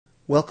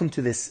Welcome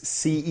to this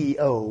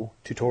CEO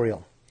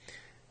tutorial.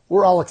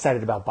 We're all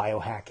excited about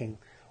biohacking.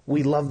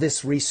 We love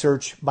this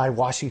research by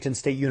Washington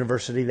State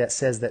University that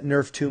says that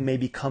Nerve2 may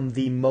become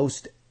the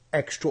most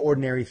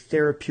extraordinary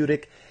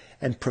therapeutic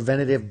and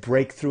preventative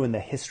breakthrough in the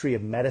history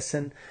of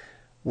medicine.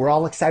 We're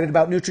all excited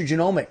about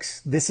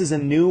nutrigenomics. This is a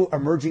new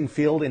emerging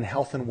field in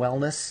health and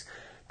wellness.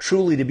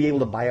 Truly, to be able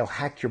to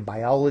biohack your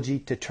biology,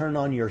 to turn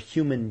on your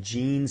human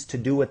genes, to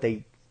do what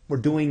they were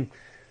doing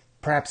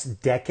perhaps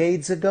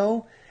decades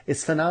ago,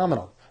 is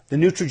phenomenal. The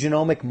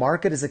nutrigenomic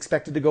market is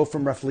expected to go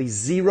from roughly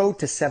 0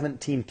 to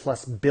 17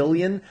 plus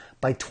billion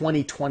by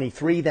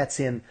 2023. That's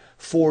in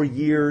 4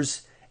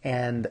 years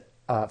and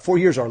 4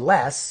 years or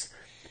less.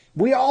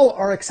 We all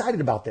are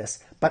excited about this,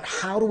 but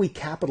how do we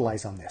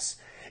capitalize on this?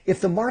 If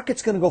the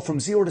market's going to go from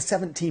 0 to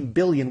 17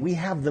 billion, we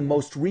have the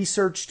most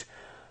researched,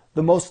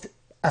 the most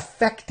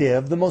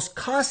effective, the most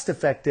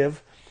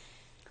cost-effective,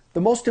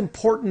 the most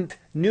important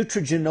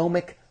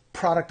nutrigenomic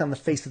product on the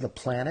face of the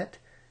planet.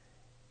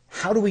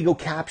 How do we go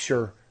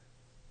capture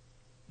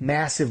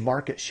massive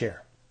market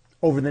share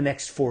over the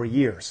next 4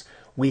 years?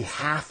 We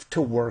have to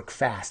work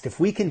fast. If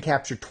we can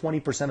capture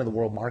 20% of the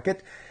world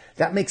market,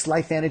 that makes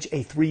LifeVantage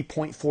a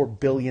 $3.4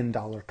 billion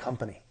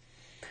company.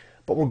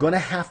 But we're going to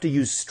have to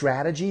use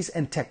strategies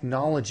and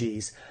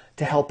technologies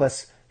to help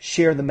us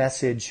share the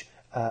message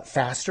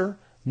faster,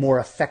 more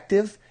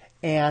effective,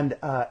 and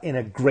in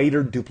a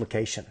greater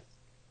duplication.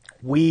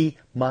 We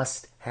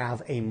must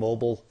have a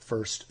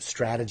mobile-first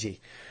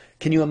strategy.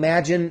 Can you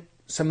imagine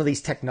some of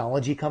these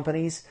technology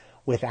companies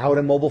without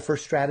a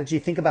mobile-first strategy?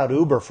 Think about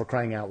Uber, for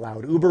crying out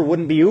loud. Uber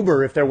wouldn't be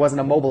Uber if there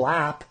wasn't a mobile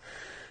app.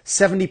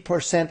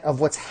 70% of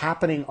what's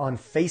happening on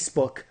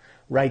Facebook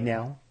right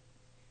now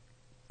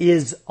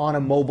is on a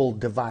mobile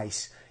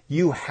device.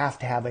 You have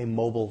to have a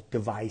mobile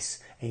device,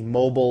 a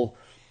mobile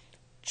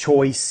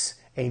choice,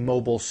 a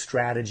mobile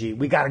strategy.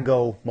 We got to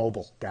go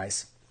mobile,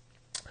 guys.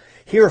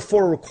 Here are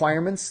 4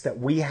 requirements that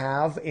we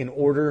have in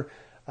order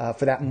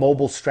for that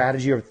mobile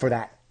strategy, or for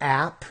that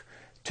app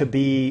to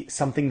be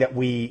something that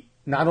we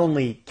not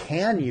only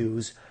can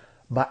use,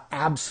 but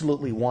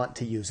absolutely want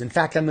to use. In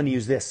fact, I'm going to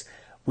use this.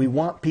 We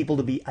want people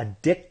to be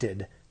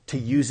addicted to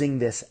using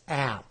this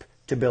app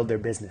to build their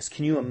business.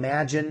 Can you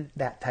imagine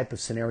that type of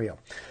scenario?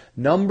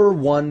 Number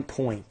 1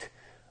 point,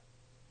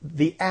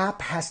 the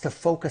app has to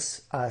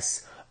focus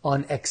us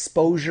on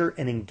exposure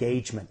and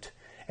engagement.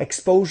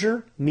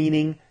 Exposure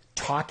meaning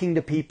talking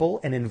to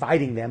people and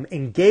inviting them.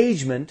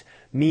 Engagement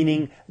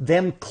meaning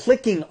them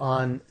clicking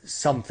on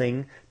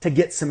something to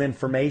get some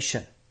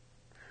information.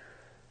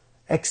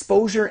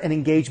 Exposure and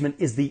engagement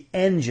is the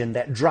engine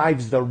that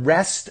drives the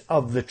rest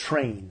of the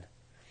train.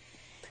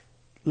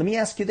 Let me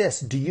ask you this.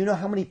 Do you know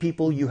how many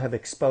people you have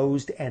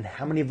exposed and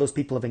how many of those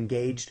people have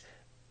engaged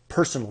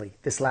personally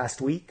this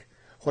last week?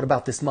 What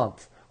about this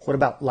month? What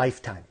about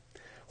lifetime?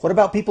 What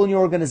about people in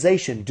your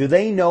organization? Do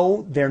they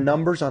know their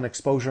numbers on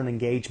exposure and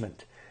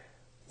engagement?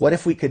 What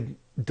if we could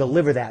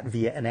deliver that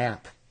via an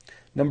app?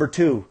 Number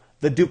 2,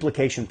 the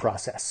duplication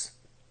process.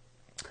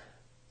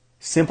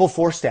 Simple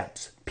 4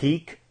 steps.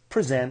 Peak,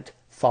 present,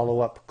 follow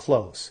up,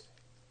 close.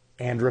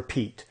 And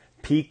repeat.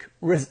 Peak,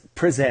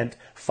 present,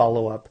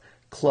 follow up,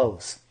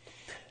 close.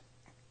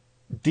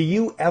 Do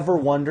you ever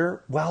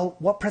wonder, well,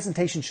 what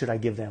presentation should I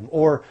give them?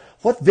 Or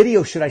what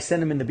video should I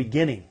send them in the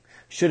beginning?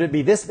 Should it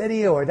be this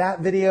video or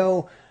that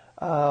video?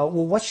 Well,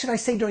 what should I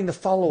say during the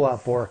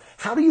follow-up? Or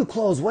how do you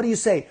close? What do you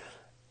say?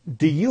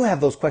 Do you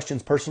have those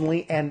questions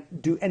personally? And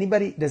does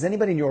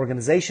anybody in your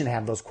organization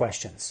have those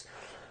questions?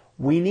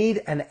 We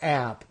need an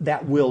app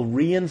that will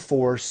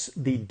reinforce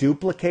the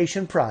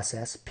duplication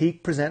process,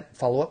 peak, present,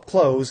 follow-up,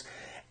 close,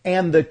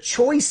 and the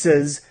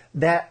choices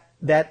that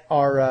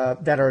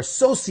are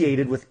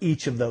associated with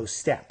each of those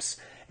steps.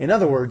 In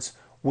other words,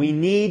 we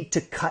need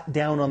to cut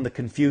down on the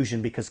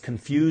confusion, because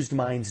confused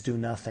minds do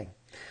nothing.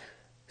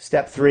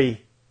 Step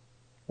 3,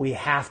 we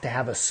have to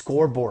have a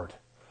scoreboard.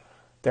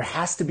 There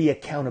has to be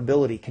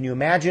accountability. Can you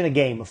imagine a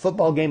game, a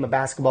football game, a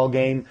basketball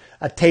game,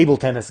 a table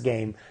tennis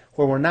game,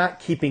 where we're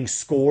not keeping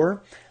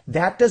score?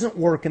 That doesn't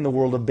work in the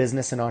world of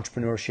business and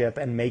entrepreneurship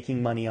and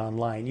making money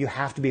online. You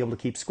have to be able to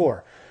keep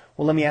score.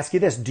 Well, let me ask you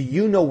this. Do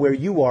you know where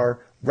you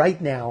are right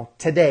now,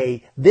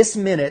 today, this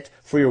minute,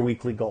 for your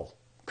weekly goal?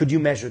 Could you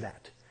measure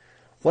that?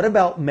 What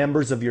about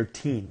members of your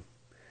team?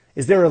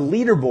 Is there a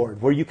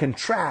leaderboard where you can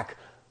track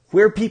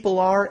where people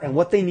are and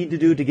what they need to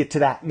do to get to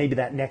that, maybe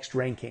that next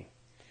ranking?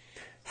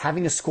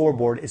 Having a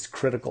scoreboard is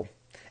critical.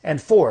 And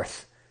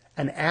 4th,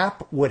 an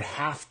app would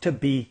have to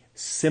be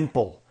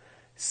simple.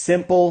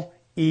 Simple,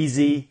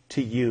 easy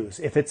to use.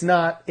 If it's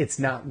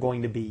not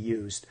going to be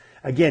used.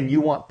 Again,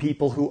 you want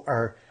people who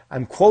are,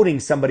 I'm quoting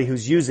somebody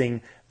who's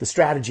using the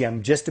strategy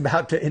I'm just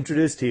about to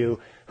introduce to you,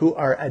 who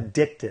are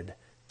addicted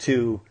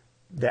to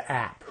the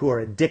app, who are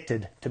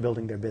addicted to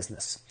building their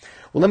business.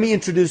 Well, let me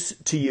introduce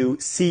to you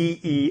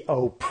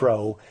CEO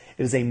Pro.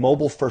 It is a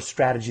mobile-first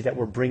strategy that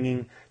we're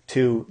bringing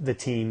to the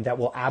team that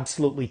will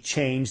absolutely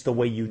change the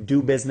way you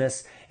do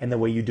business and the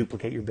way you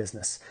duplicate your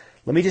business.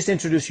 Let me just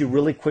introduce you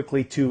really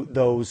quickly to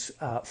those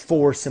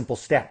 4 simple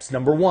steps.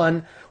 Number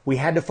 1, we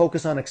had to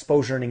focus on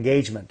exposure and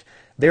engagement.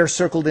 They're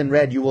circled in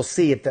red. You will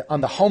see it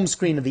on the home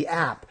screen of the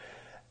app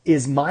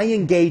is my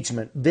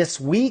engagement this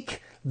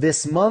week,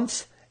 this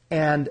month,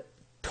 and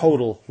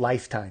total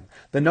lifetime.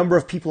 The number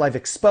of people I've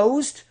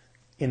exposed,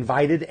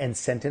 invited, and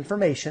sent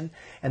information,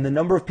 and the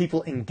number of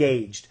people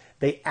engaged.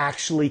 They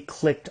actually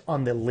clicked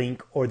on the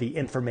link or the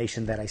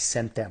information that I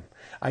sent them.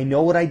 I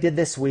know what I did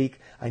this week.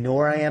 I know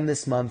where I am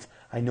this month.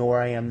 I know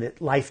where I am this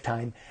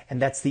lifetime.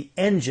 And that's the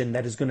engine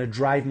that is going to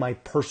drive my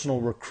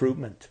personal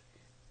recruitment.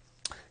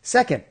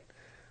 Second,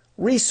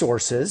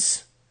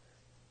 resources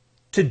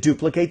to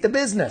duplicate the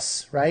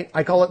business, right?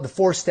 I call it the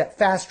 4-step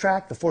fast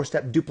track, the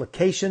 4-step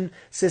duplication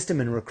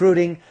system in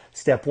recruiting.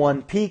 Step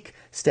 1, peak.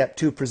 Step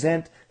 2,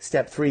 present.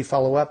 Step 3,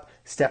 follow up.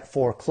 Step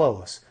 4,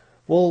 close.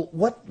 Well,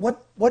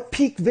 what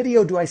peak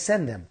video do I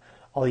send them?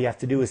 All you have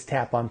to do is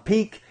tap on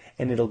peak,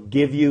 and it'll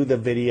give you the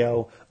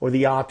video or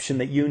the option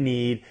that you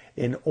need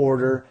in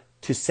order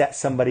to set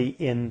somebody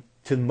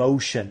into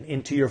motion,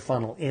 into your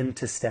funnel,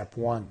 into step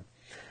 1.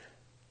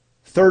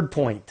 Third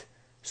point,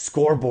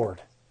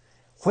 scoreboard.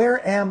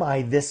 Where am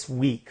I this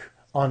week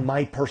on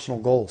my personal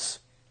goals?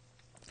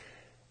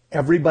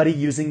 Everybody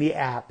using the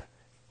app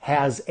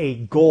has a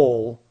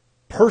goal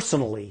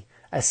personally,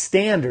 a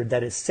standard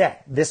that is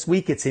set. This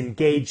week it's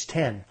engage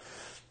 10.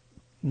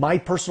 My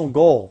personal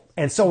goal,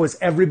 and so is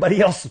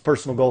everybody else's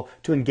personal goal,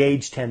 to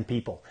engage 10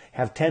 people.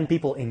 Have 10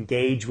 people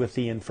engage with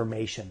the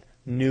information.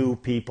 New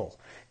people.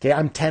 Okay,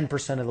 I'm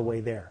 10% of the way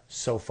there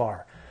so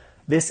far.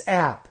 This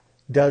app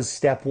does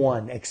step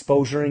 1,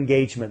 exposure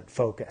engagement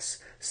focus.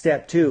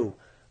 Step 2,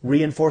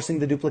 reinforcing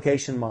the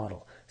duplication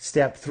model.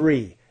 Step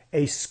 3,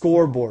 a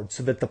scoreboard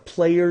so that the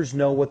players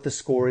know what the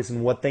score is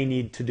and what they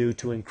need to do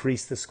to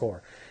increase the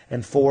score.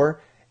 And 4,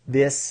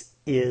 this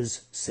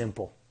is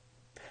simple.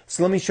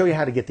 So let me show you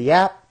how to get the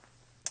app.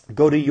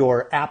 Go to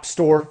your app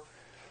store,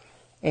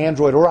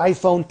 Android or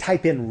iPhone,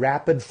 type in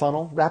Rapid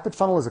Funnel. Rapid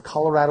Funnel is a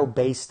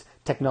Colorado-based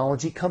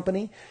technology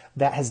company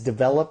that has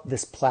developed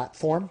this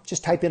platform.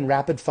 Just type in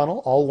Rapid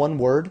Funnel, all one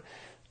word.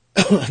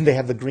 They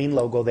have the green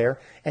logo there,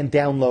 and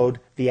download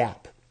the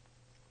app.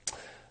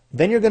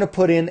 Then you're going to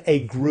put in a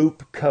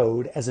group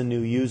code as a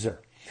new user.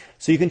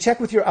 So you can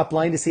check with your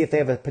upline to see if they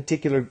have a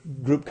particular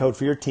group code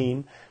for your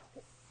team.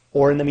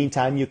 Or in the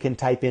meantime, you can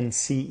type in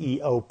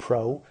CEO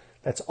Pro.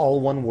 That's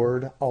all one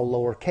word, all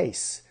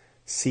lowercase.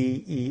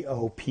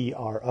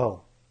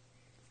 CEOPRO.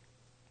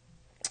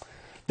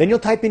 Then you'll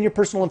type in your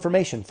personal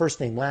information, first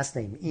name, last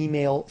name,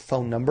 email,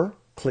 phone number.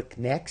 Click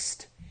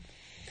Next.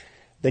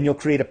 Then you'll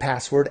create a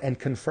password and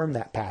confirm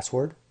that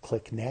password.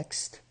 Click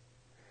Next.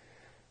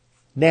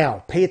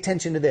 Now, pay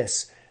attention to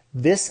this.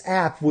 This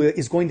app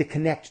is going to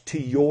connect to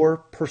your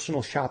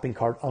personal shopping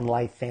cart on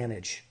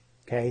LifeVantage.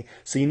 Okay?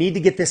 So you need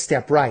to get this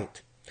step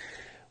right.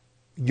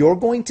 You're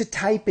going to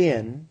type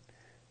in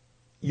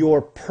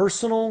your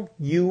personal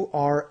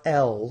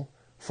URL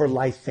for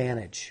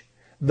LifeVantage,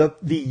 the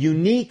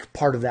unique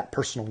part of that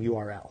personal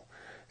URL.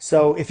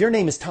 So if your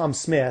name is Tom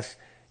Smith,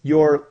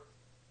 your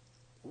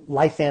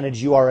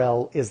LifeVantage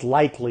URL is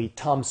likely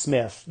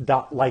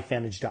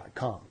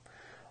tomsmith.lifevantage.com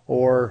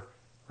or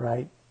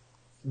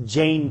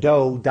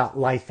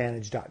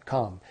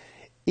janedoe.lifevantage.com.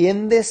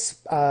 In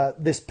this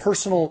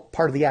personal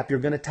part of the app, you're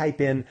going to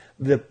type in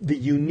the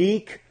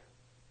unique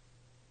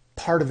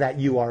part of that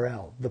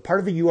URL, the part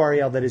of the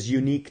URL that is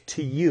unique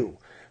to you.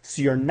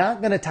 So you're not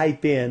going to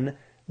type in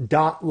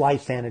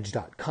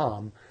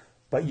 .lifevantage.com,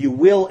 but you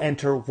will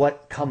enter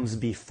what comes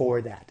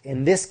before that.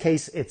 In this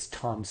case, it's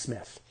Tom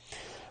Smith.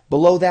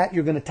 Below that,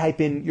 you're going to type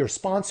in your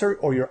sponsor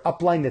or your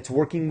upline that's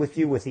working with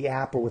you with the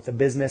app or with the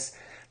business.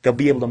 They'll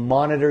be able to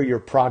monitor your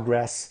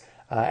progress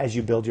as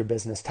you build your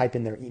business. Type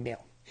in their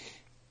email.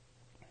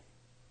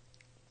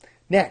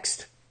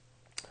 Next,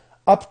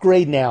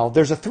 upgrade now.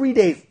 There's a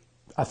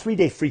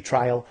three-day free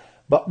trial,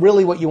 but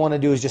really what you want to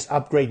do is just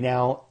upgrade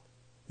now.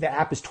 The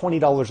app is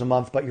 $20 a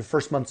month, but your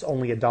first month's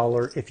only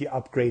 $1 if you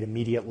upgrade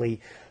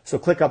immediately. So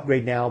click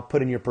upgrade now,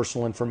 put in your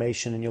personal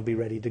information, and you'll be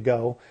ready to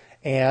go.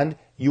 And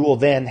you will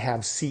then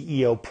have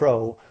CEO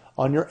Pro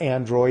on your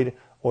Android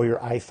or your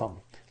iPhone.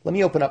 Let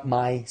me open up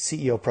my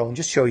CEO Pro and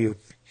just show you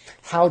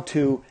how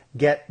to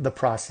get the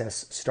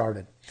process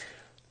started.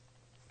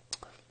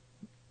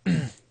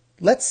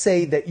 Let's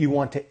say that you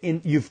want to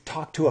you've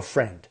talked to a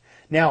friend.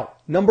 Now,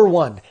 number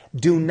 1,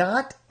 do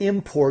not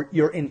import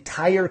your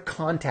entire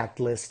contact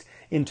list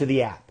into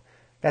the app.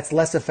 That's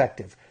less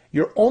effective.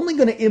 You're only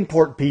going to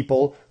import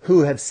people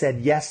who have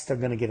said yes, they're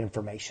going to get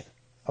information.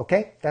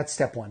 Okay? That's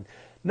step 1.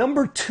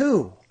 Number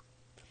 2,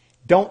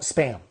 don't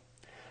spam.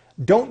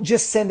 Don't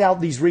just send out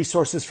these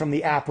resources from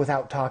the app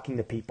without talking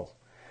to people.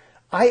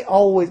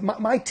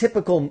 My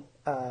typical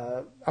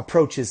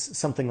approach is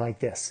something like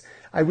this.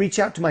 I reach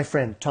out to my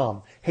friend,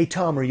 Tom. Hey,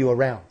 Tom, are you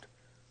around?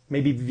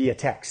 Maybe via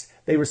text.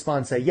 They respond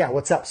and say, yeah,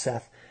 what's up,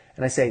 Seth?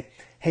 And I say,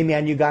 hey,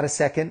 man, you got a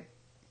second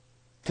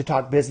to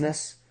talk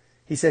business?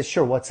 He says,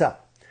 sure, what's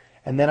up?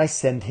 And then I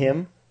send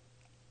him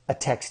a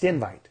text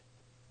invite.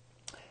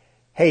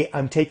 Hey,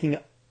 I'm taking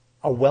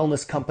a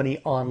wellness company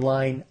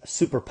online,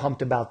 super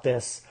pumped about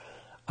this.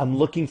 I'm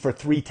looking for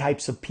 3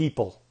 types of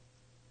people.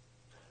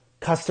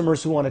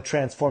 Customers who want to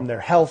transform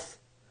their health,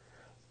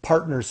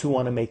 partners who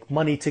want to make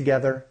money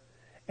together,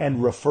 and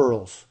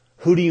referrals.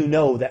 Who do you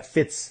know that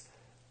fits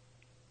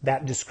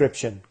that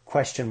description?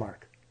 Question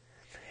mark.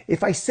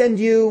 If I send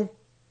you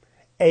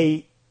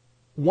a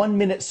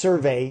 1-minute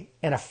survey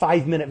and a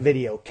 5-minute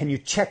video, can you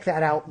check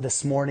that out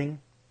this morning?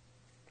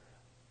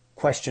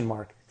 Question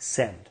mark.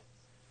 Send.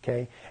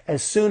 Okay.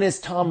 As soon as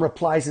Tom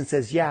replies and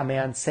says, yeah,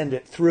 man, send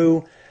it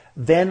through,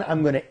 then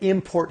I'm going to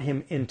import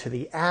him into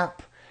the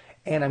app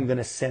and I'm going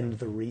to send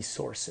the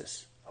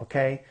resources.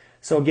 Okay.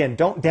 So again,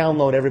 don't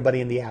download everybody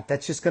in the app.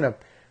 That's just going to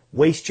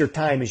waste your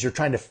time as you're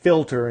trying to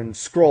filter and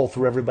scroll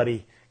through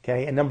everybody.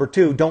 Okay. And number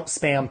 2, don't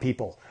spam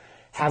people.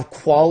 Have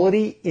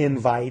quality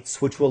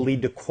invites, which will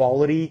lead to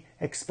quality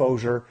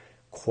exposure,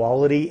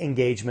 quality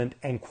engagement,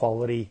 and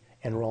quality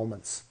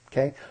enrollments.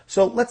 Okay,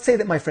 so let's say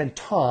that my friend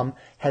Tom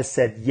has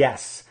said,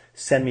 yes,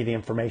 send me the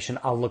information.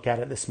 I'll look at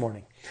it this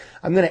morning.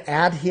 I'm going to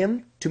add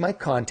him to my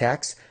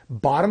contacts.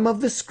 Bottom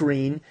of the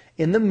screen,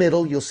 in the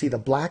middle, you'll see the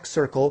black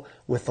circle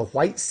with the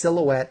white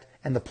silhouette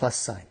and the plus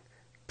sign.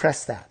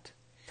 Press that.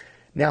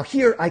 Now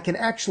here, I can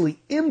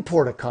actually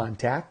import a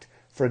contact.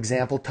 For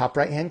example, top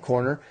right-hand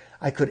corner,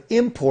 I could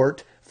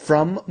import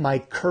from my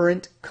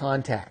current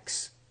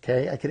contacts.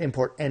 Okay, I could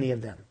import any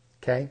of them.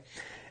 Okay,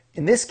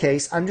 in this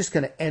case, I'm just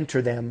going to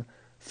enter them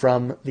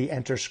from the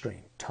enter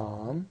screen.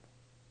 Tom,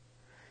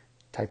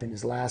 type in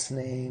his last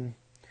name,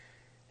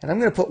 and I'm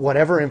going to put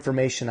whatever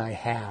information I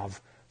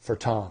have for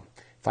Tom.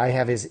 If I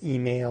have his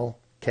email,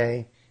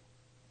 okay,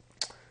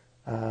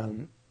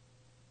 and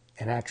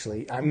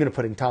actually I'm going to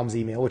put in Tom's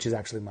email, which is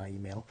actually my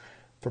email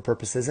for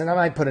purposes, and I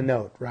might put a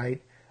note,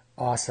 right?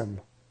 Awesome,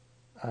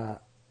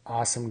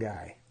 awesome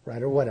guy,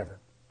 right, or whatever.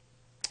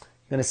 I'm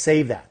going to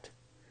save that.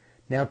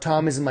 Now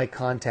Tom is in my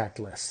contact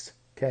list,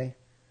 okay?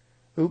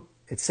 Oop.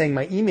 It's saying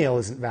my email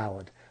isn't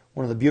valid.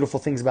 One of the beautiful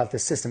things about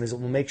this system is it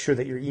will make sure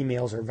that your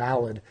emails are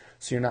valid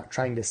so you're not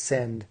trying to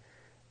send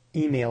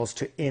emails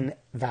to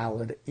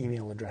invalid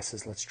email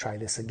addresses. Let's try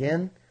this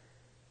again.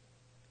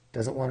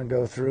 Doesn't want to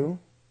go through.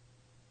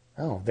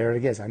 Oh, there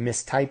it is. I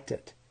mistyped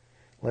it.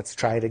 Let's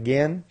try it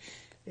again.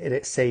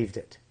 It saved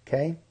it.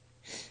 Okay?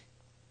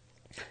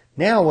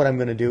 Now what I'm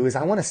going to do is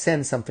I want to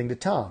send something to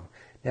Tom.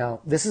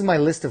 Now, this is my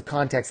list of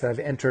contacts that I've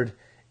entered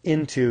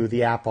into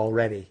the app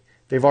already.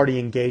 They've already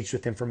engaged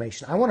with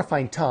information. I want to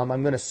find Tom.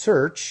 I'm going to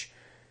search.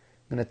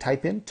 I'm going to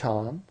type in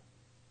Tom.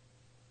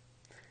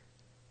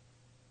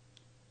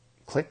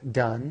 Click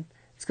Done.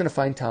 It's going to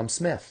find Tom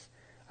Smith.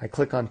 I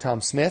click on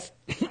Tom Smith.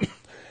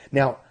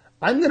 Now,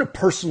 I'm going to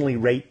personally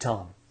rate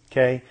Tom,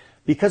 okay?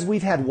 Because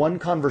we've had one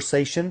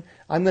conversation,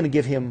 I'm going to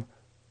give him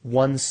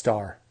 1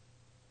 star.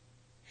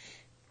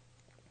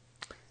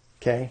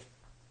 Okay?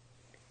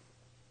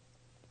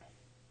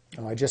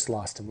 Oh, I just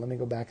lost him. Let me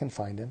go back and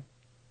find him.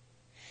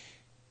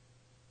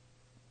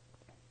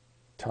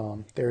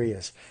 Tom, there he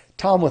is.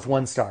 Tom with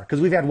 1 star.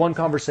 Because we've had one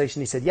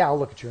conversation. He said, yeah, I'll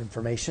look at your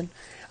information.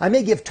 I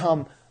may give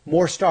Tom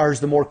more stars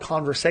the more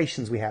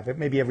conversations we have. It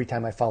may be every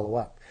time I follow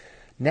up.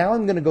 Now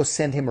I'm going to go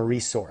send him a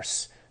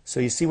resource. So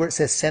you see where it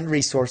says send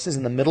resources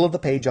in the middle of the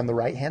page on the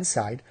right hand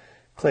side.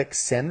 Click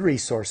send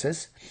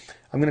resources.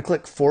 I'm going to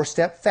click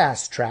 4-step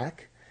fast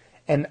track.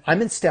 And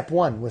I'm in step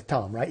 1 with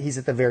Tom, right? He's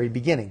at the very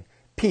beginning.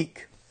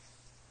 Peak.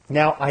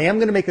 Now I am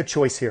going to make a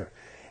choice here.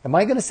 Am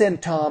I going to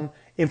send Tom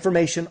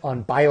information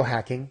on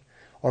biohacking?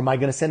 Or am I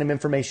going to send him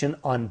information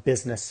on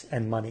business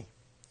and money?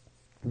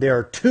 There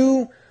are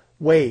 2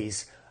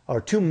 ways, or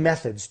 2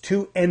 methods,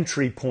 2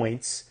 entry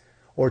points,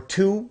 or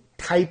 2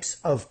 types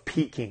of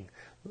peaking.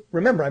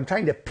 Remember, I'm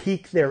trying to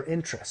pique their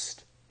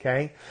interest,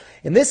 okay?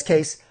 In this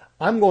case,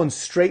 I'm going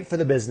straight for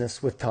the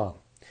business with Tom.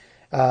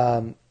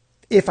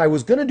 If I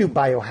was going to do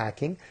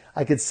biohacking,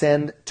 I could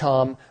send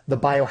Tom the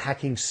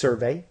biohacking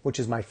survey, which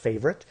is my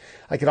favorite.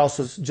 I could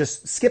also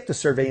just skip the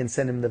survey and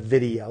send him the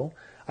video.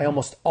 I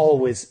almost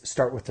always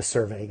start with the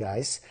survey,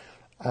 guys.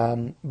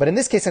 But in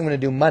this case, I'm going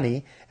to do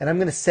money, and I'm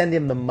going to send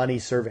him the money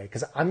survey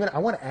because I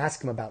want to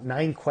ask him about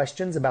 9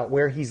 questions about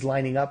where he's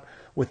lining up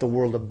with the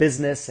world of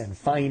business and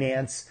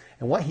finance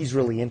and what he's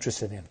really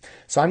interested in.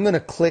 So I'm going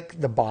to click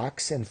the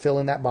box and fill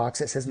in that box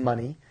that says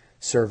money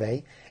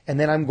survey, and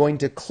then I'm going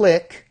to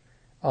click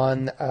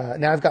on,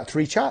 now I've got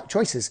 3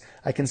 choices.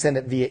 I can send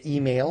it via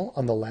email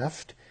on the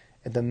left.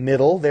 At the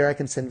middle there, I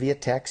can send via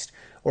text,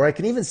 or I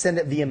can even send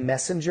it via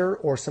Messenger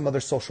or some other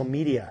social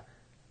media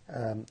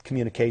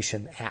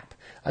communication app.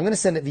 I'm going to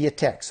send it via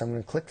text. So I'm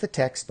going to click the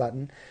text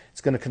button. It's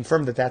going to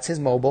confirm that that's his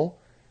mobile.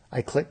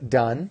 I click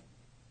done.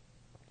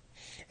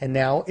 And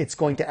now it's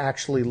going to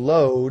actually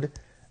load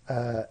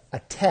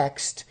a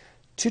text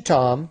to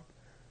Tom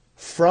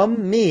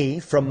from me,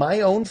 from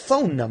my own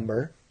phone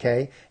number,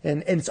 okay?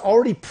 And it's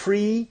already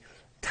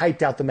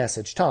pre-typed out the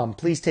message. Tom,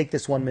 please take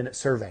this 1-minute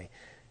survey,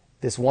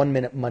 this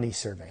 1-minute money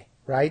survey,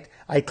 right?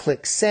 I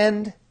click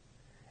send,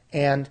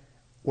 and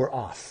we're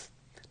off.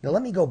 Now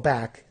let me go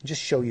back and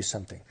just show you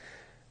something.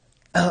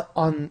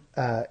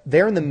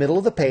 There in the middle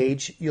of the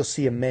page, you'll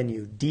see a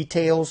menu,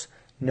 details,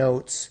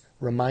 notes,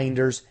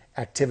 reminders,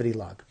 activity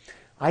log.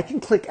 I can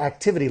click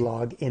activity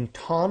log in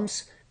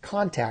Tom's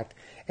contact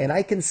and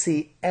I can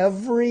see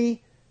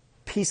every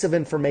piece of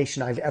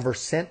information I've ever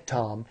sent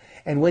Tom.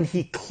 And when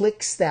he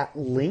clicks that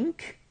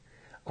link,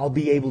 I'll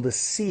be able to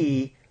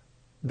see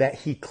that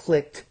he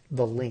clicked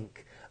the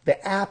link.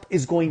 The app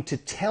is going to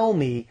tell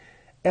me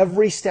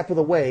every step of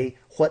the way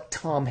what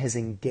Tom has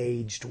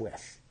engaged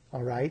with.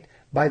 All right?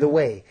 By the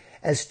way,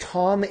 as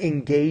Tom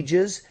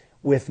engages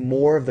with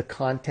more of the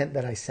content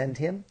that I send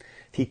him,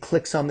 if he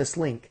clicks on this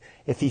link,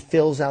 if he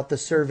fills out the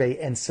survey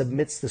and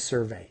submits the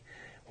survey,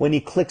 when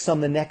he clicks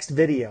on the next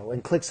video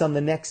and clicks on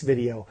the next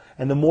video,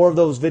 and the more of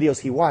those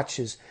videos he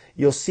watches,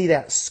 you'll see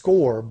that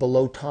score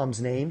below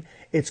Tom's name.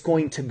 It's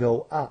going to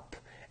go up.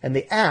 And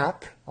the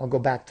app, I'll go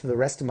back to the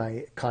rest of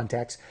my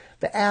contacts,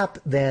 the app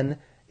then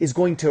is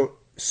going to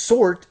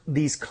sort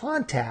these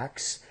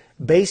contacts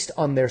based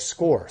on their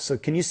score. So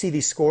can you see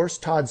these scores?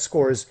 Todd's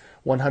score is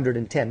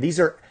 110. These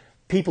are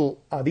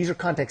people, these are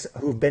contacts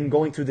who've been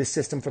going through this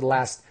system for the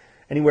last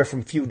anywhere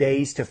from few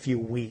days to few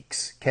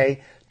weeks.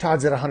 Okay,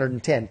 Todd's at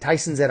 110,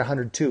 Tyson's at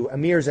 102,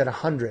 Amir's at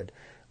 100,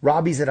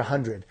 Robbie's at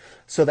 100.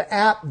 So the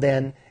app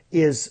then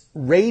is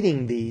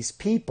rating these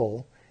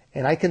people,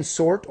 and I can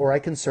sort or I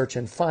can search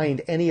and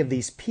find any of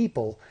these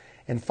people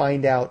and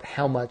find out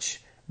how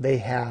much they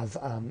have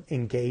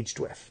engaged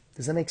with.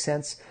 Does that make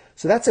sense?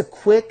 So that's a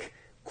quick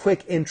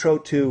intro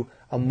to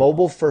a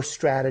mobile-first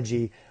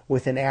strategy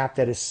with an app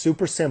that is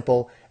super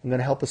simple and going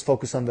to help us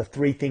focus on the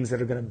 3 things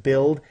that are going to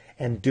build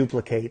and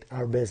duplicate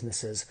our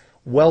businesses.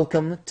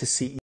 Welcome to CEO.